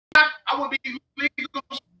I would be legal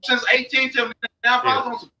since 18 till now. If I was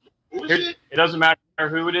on some bullshit. It doesn't matter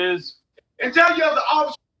who it is. And tell your other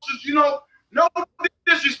officers, you know, no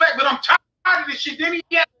disrespect, but I'm tired of this shit. Then he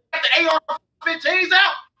had the AR-15s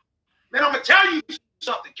out. Man, I'm gonna tell you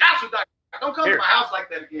something. CASHAPP, don't come to my house like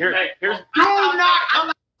that again. Do not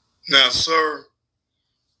come. Now, sir,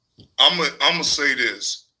 I'm gonna say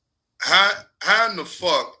this. How in the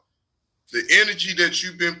fuck the energy that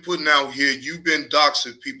you've been putting out here, you've been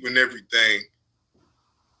doxing people and everything,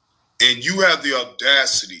 and you have the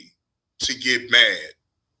audacity to get mad,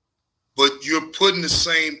 but you're putting the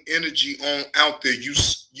same energy out there.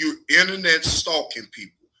 You're internet stalking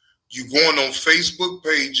people. You're going on Facebook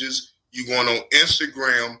pages. You're going on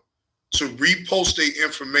Instagram to repost their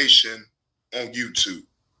information on YouTube.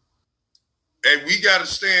 And we got to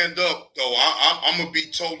stand up, though. I'm going to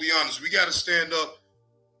be totally honest. We got to stand up.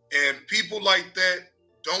 And people like that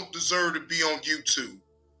don't deserve to be on YouTube.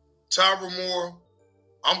 Tyra Moore,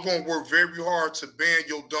 I'm going to work very hard to ban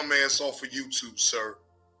your dumb ass off of YouTube, sir.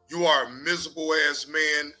 You are a miserable ass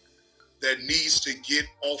man that needs to get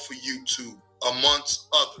off of YouTube, amongst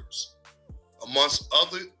others. Amongst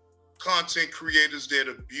other content creators that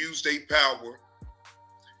abuse their power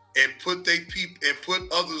and put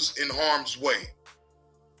others in harm's way.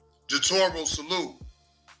 Jatoro, salute.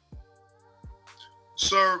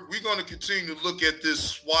 Sir, we're going to continue to look at this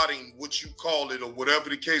swatting, what you call it, or whatever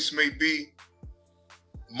the case may be.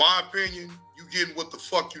 My opinion, you getting what the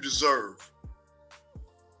fuck you deserve.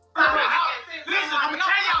 Listen, I'm gonna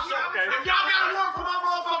tell y'all something. If y'all got a warrant for my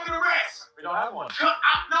motherfucking arrest, We don't have one.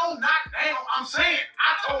 no, not now. I'm saying,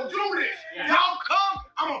 I told you this. Yeah. Y'all come,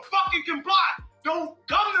 I'm gonna fucking comply. Don't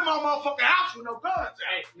come to my motherfucking house with no guns.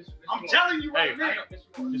 Hey, I'm telling you right now.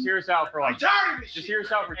 Just hear us out for like. I'm tired of this Just shit. hear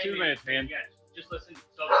us out for 2 minutes, man. Yes, just listen.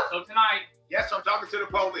 So tonight. Yes, I'm talking to the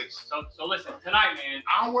police. So listen, tonight, man.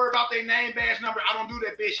 I don't worry about their name, badge number. I don't do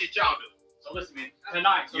that bitch shit y'all do. So listen, man.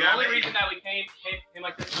 Tonight. So Yeah, the only man. reason that we came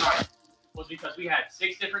like this tonight was because we had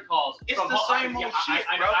 6 different calls. It's the same old shit,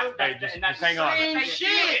 brother. Hey, just hang on. Same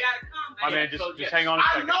shit. My man, just hang on a I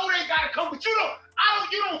second. know they gotta come, but you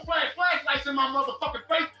don't flash flashlights in my motherfucking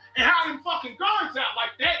face and have them fucking guns out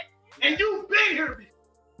like that. And you've been here before.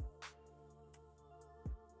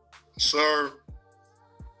 Sir,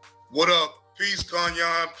 what up? Peace,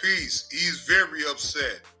 Kanyan, peace. He's very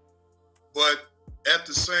upset. But at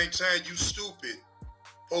the same time, you stupid.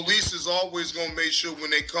 Police is always going to make sure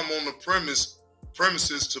when they come on the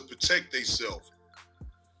premises to protect themselves.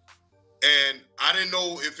 And I didn't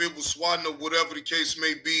know if it was swatting or whatever the case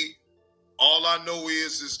may be. All I know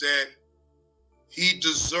is that he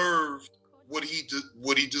deserved what he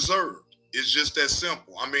deserved. It's just that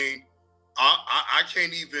simple. I mean, I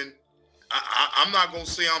can't even. I'm not going to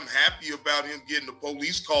say I'm happy about him getting the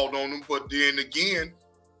police called on him, but then again,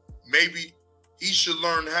 maybe he should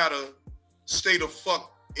learn how to stay the fuck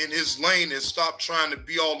in his lane and stop trying to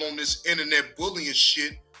be all on this internet bullying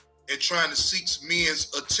shit and trying to seek men's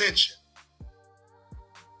attention.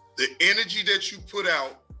 The energy that you put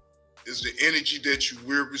out is the energy that you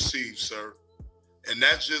will receive, sir. And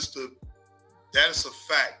that's just that is a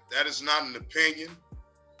fact. That is not an opinion.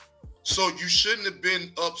 So you shouldn't have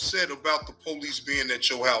been upset about the police being at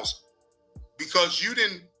your house because you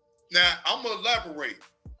didn't. Now, I'm going to elaborate.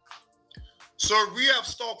 Sir, we have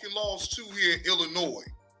stalking laws too here in Illinois.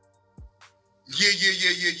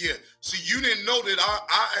 Yeah. See, you didn't know that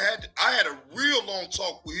I had a real long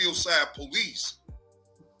talk with Hillside Police.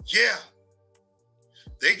 Yeah.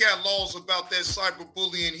 They got laws about that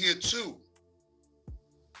cyberbullying here too.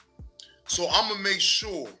 So I'm going to make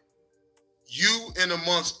sure you and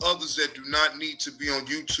amongst others that do not need to be on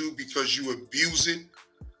YouTube because you abuse it,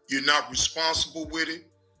 you're not responsible with it.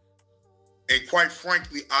 And quite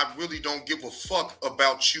frankly, I really don't give a fuck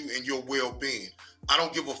about you and your well-being. I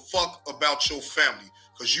don't give a fuck about your family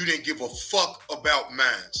because you didn't give a fuck about mine.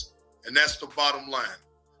 And that's the bottom line.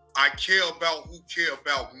 I care about who care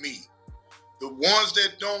about me. The ones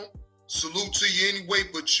that don't, salute to you anyway,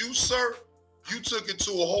 but you, sir, you took it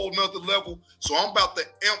to a whole nother level. So I'm about to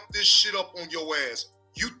amp this shit up on your ass.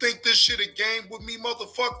 You think this shit a game with me,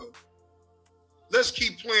 motherfucker? Let's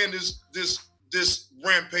keep playing this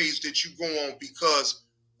rampage that you go on because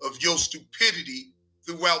of your stupidity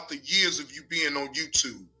throughout the years of you being on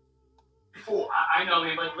YouTube. Before. I know,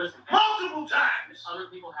 man, but listen. Multiple times. Other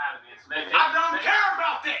people have it, man. So I don't care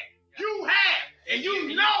about that. You have. And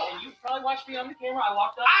you know. And you probably watched me on the camera. I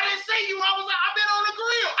walked up. I didn't see you. I've been on the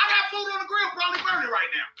grill. I got food on the grill, probably burning right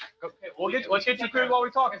now. Okay, let's get you cleared while we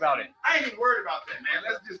talk about it. I ain't even worried about that, man.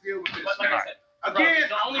 Let's just deal with this. But like I said, again,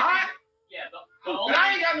 the only reason, the only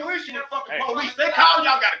I ain't got no issue with fucking police. They call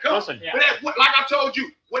y'all gotta come. Listen. But like I told you,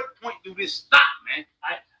 what point do bitch stop, man.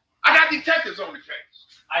 I got detectives on the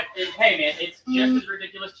case. Hey, man, it's just as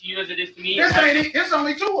ridiculous to you as it is to me. This ain't it. It's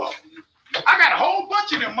only 2 of them. I got a whole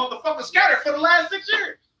bunch of them motherfuckers scattered for the last 6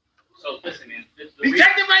 years. So listen, man.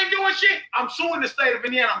 Detective ain't doing shit. I'm suing the state of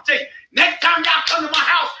Indiana. I'm telling you. Next time y'all come to my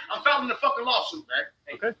house, I'm filing a fucking lawsuit,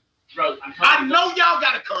 man. Okay. Bro, I know y'all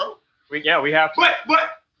got a code. We have to. But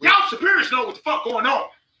y'all superiors know what the fuck going on.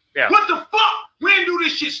 Yeah. What the fuck? When do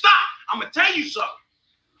this shit stop? I'm gonna tell you something.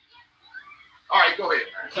 All right, go ahead,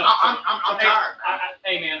 man. I'm tired.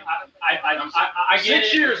 Hey, man, I get it.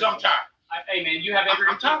 6 years, I'm tired. Hey, man, you have every.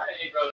 I'm tired. Hey, bro.